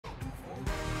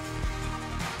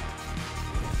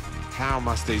How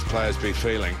must these players be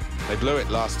feeling? They blew it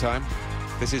last time.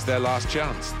 This is their last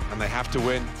chance, and they have to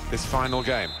win this final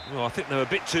game. Well, I think they were a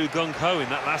bit too gung-ho in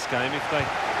that last game. If they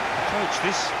approach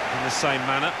this in the same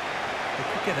manner, they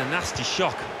could get a nasty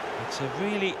shock. It's a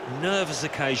really nervous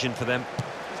occasion for them.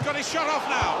 He's got his shot off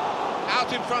now.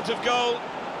 Out in front of goal.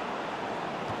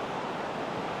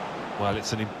 Well,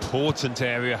 it's an important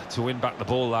area to win back the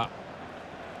ball, that.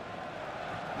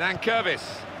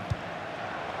 Nankervis.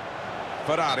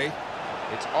 Ferrari.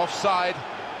 It's offside,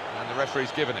 and the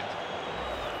referee's given it.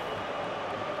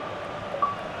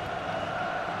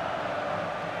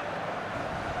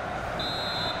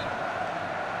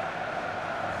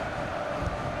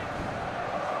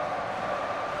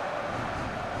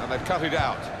 And they've cut it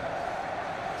out.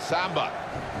 Samba.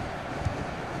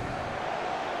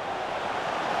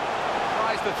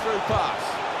 Tries the through pass.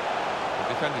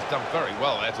 The defender's done very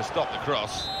well there to stop the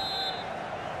cross.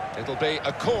 It'll be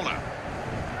a corner.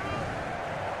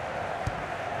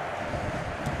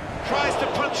 Tries to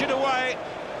punch it away.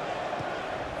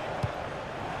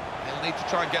 He'll need to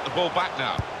try and get the ball back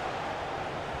now.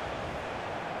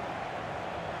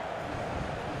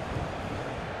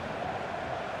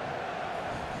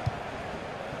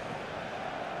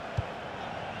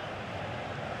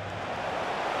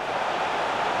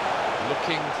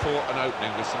 Looking for an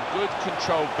opening with some good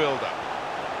controlled build-up.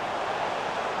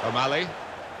 O'Malley.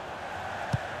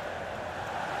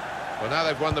 Well, now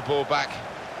they've won the ball back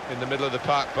in the middle of the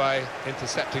park by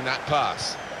intercepting that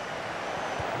pass.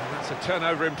 And that's a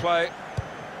turnover in play.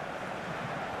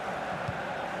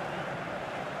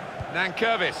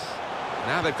 Nankervis.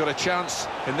 Now they've got a chance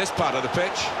in this part of the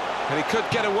pitch, and he could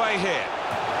get away here.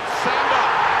 Samba!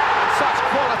 And such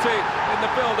quality in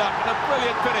the build-up, and a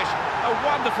brilliant finish. A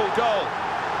wonderful goal.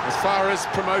 As far as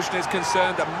promotion is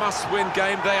concerned, a must-win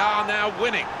game. They are now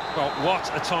winning. Well,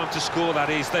 what a time to score that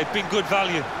is. They've been good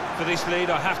value for this lead,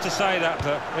 I have to say that,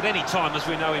 but at any time, as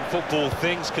we know in football,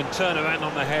 things can turn around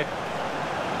on the head.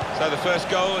 So the first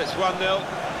goal, it's 1-0.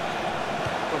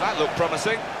 Well, that looked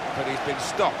promising, but he's been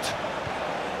stopped.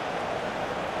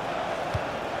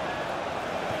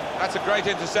 That's a great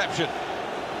interception.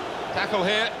 Tackle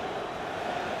here.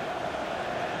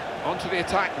 On to the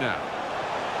attack now.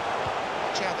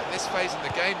 Watch out at this phase in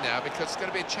the game now, because it's going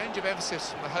to be a change of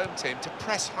emphasis from the home team to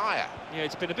press higher. Yeah,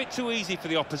 it's been a bit too easy for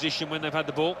the opposition when they've had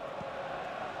the ball.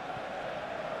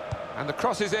 And the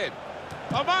cross is in.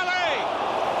 O'Malley!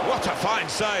 What a fine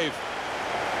save.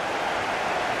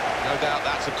 No doubt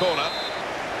that's a corner.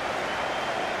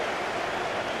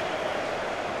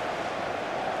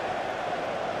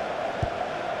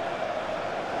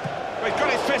 Well, he's got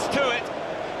his fist to it.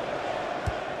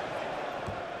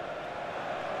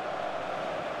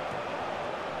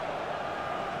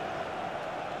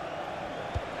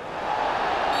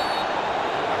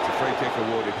 Free kick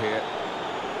awarded here.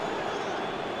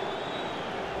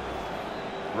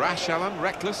 Rash, Alan,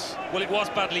 reckless. Well, it was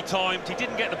badly timed. He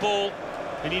didn't get the ball,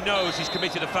 and he knows he's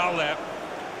committed a foul there.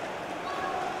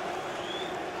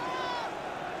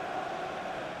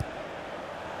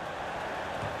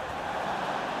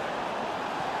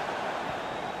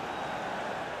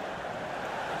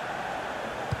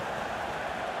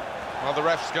 Well, the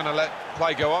ref's going to let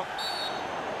play go on.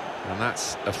 And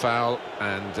that's a foul,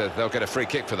 and they'll get a free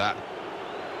kick for that.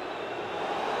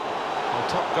 Well,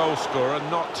 top goal scorer,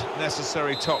 not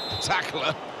necessary top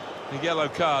tackler. A yellow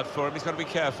card for him, he's got to be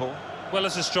careful. Well,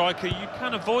 as a striker, you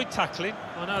can avoid tackling.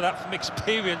 I know that from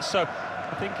experience, so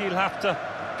I think he'll have to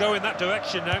go in that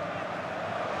direction now.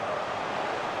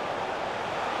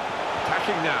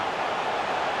 Attacking now.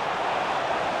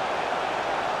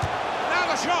 Now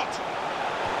the shot!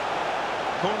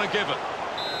 Corner given.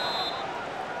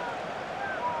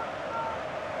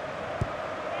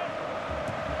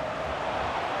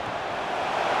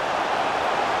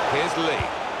 Here's Lee.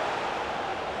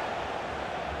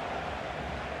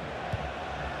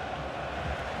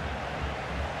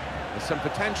 There's some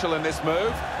potential in this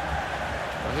move.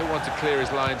 Well, he'll want to clear his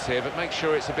lines here, but make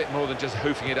sure it's a bit more than just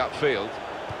hoofing it upfield.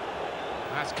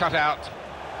 That's cut out.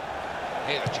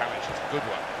 Here the challenge is a good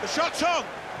one. The shot's on!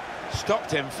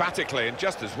 Stopped emphatically and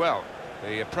just as well.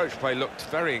 The approach play looked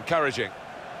very encouraging.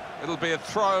 It'll be a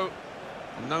throw,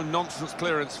 no nonsense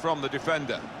clearance from the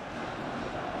defender.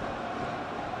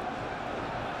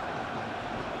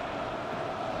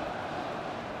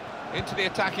 Into the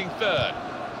attacking third.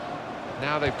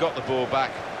 Now they've got the ball back.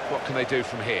 What can they do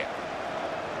from here?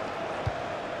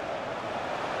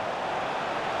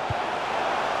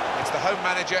 It's the home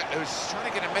manager who's trying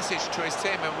to get a message to his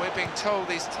team, and we're being told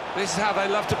this is how they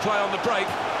love to play on the break.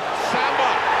 Samba!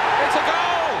 It's a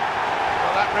goal!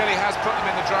 Well, that really has put them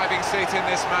in the driving seat in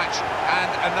this match, and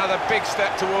another big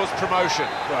step towards promotion.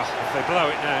 Well, if they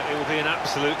blow it now, it will be an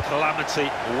absolute calamity.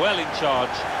 Well in charge.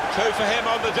 2 for him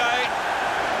on the day,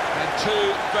 and 2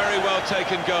 very well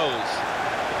taken goals.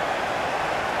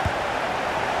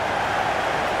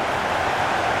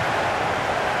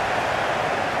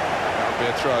 That'll be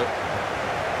a throw.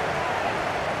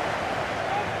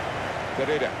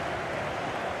 Widdie. Not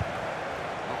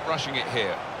rushing it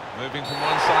here. Moving from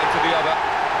one side to the other.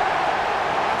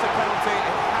 That's a penalty,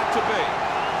 it had to be.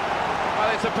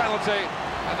 Well, it's a penalty,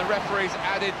 and the referees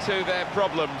added to their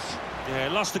problems. Yeah,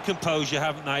 lost the composure,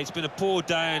 haven't they? It's been a poor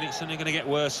day, and it's only going to get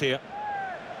worse here.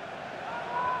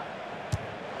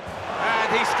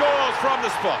 And he scores from the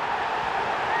spot.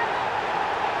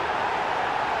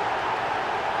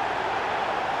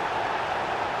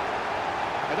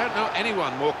 I don't know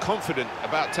anyone more confident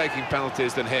about taking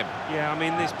penalties than him. Yeah, I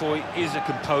mean, this boy is a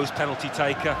composed penalty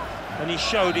taker, and he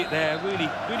showed it there. Really,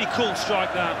 really cool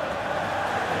strike, that.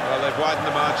 Well, they've widened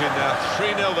the margin now.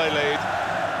 3-0 they lead.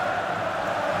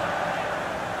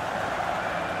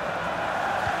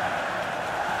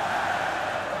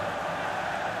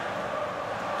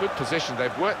 Good position.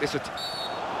 They've worked this.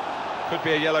 Could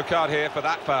be a yellow card here for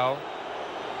that foul.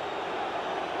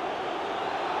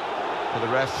 For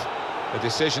the ref, a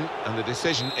decision, and the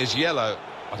decision is yellow.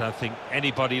 I don't think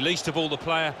anybody, least of all the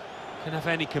player, can have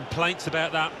any complaints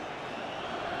about that.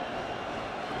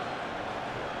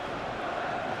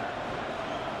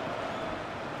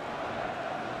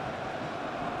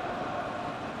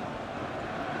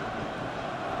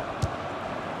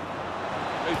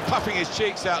 He's puffing his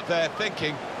cheeks out there,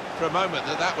 thinking for a moment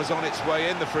that that was on its way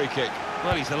in, the free kick.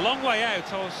 Well, he's a long way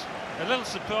out. I was a little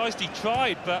surprised he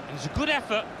tried, but it was a good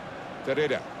effort.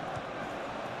 Widdie.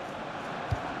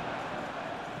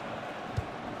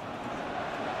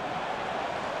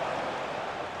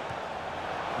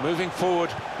 Moving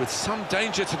forward with some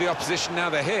danger to the opposition now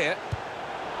they're here.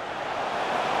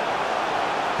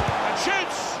 And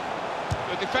shoots!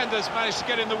 The defenders managed to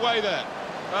get in the way there.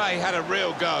 Ah, he had a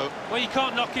real go. Well, you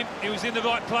can't knock him. He was in the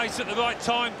right place at the right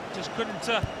time. Just couldn't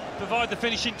provide the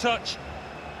finishing touch.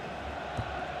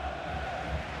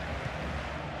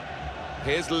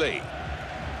 Here's Lee.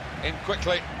 In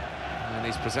quickly. And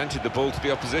he's presented the ball to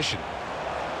the opposition.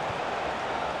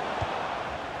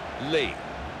 Lee.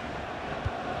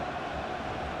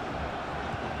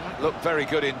 That looked very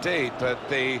good indeed, but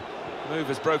the move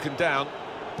has broken down.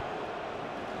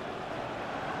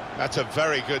 That's a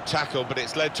very good tackle, but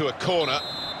it's led to a corner.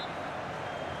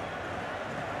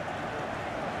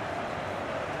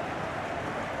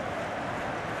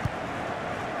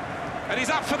 And he's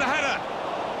up for the header.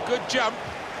 Good jump,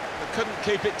 but couldn't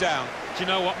keep it down. Do you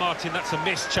know what, Martin? That's a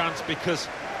missed chance, because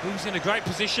he was in a great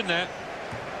position there.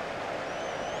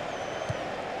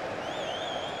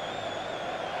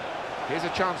 Here's a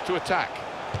chance to attack.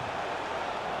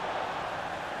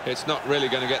 It's not really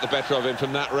going to get the better of him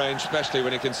from that range, especially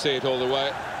when he can see it all the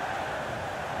way.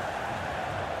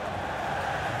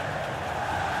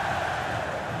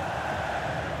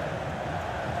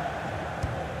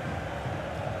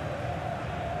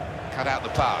 Cut out the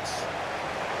pass.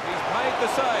 He's made the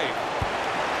save.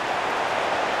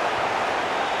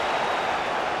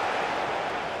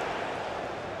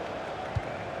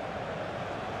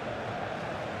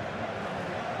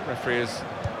 Referee has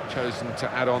chosen to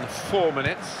add on 4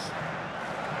 minutes.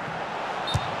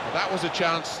 Well, that was a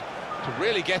chance to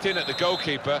really get in at the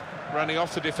goalkeeper, running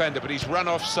off the defender, but he's run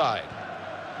offside.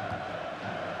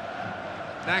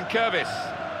 Nankervis.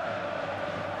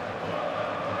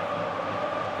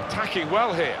 Attacking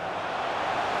well here.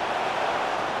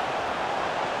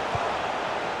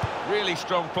 Really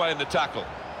strong play in the tackle.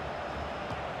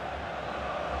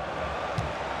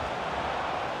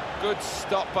 Good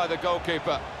stop by the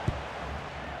goalkeeper.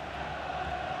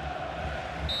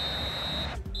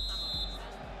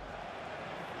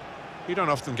 You don't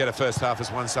often get a first half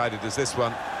as one-sided as this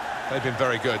one. They've been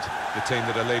very good, the team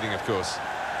that are leading, of course.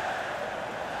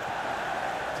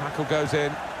 Tackle goes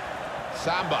in.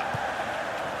 Samba.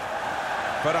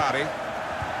 Ferrari.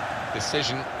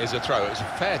 Decision is a throw. It was a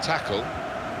fair tackle.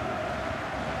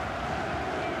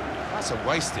 That's a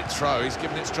wasted throw. He's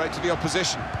given it straight to the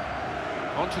opposition.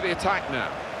 On to the attack now.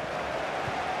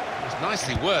 It was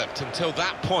nicely worked until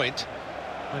that point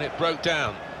when it broke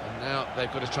down. And now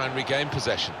they've got to try and regain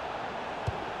possession.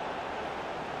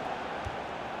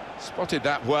 Spotted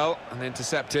that well and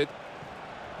intercepted.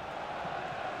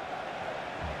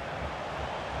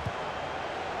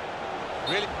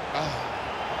 Really? Oh,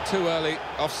 too early,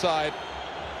 offside.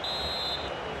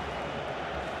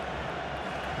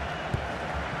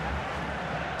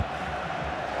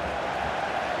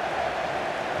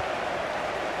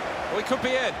 We could be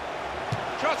in.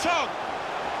 Shot on!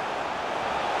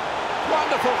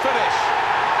 Wonderful finish.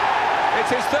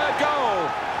 It's his third goal.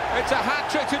 It's a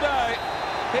hat-trick today.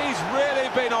 He's really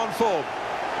been on form.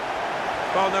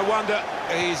 Well, no wonder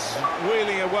he's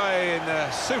wheeling away in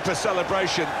a super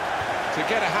celebration. To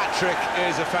get a hat-trick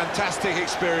is a fantastic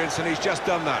experience, and he's just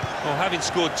done that. Well, having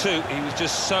scored two, he was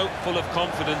just so full of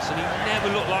confidence, and he never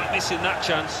looked like missing that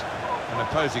chance. An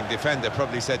opposing defender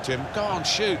probably said to him, go on,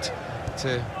 shoot,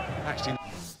 to actually...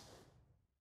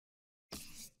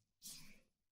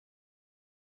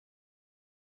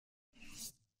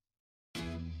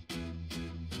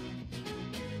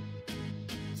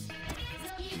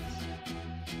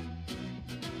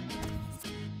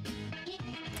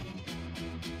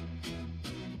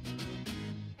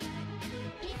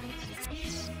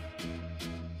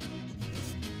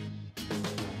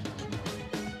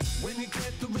 When you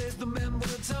get the rhythm and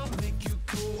words, I'll make you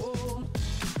cool.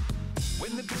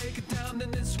 When they break it down.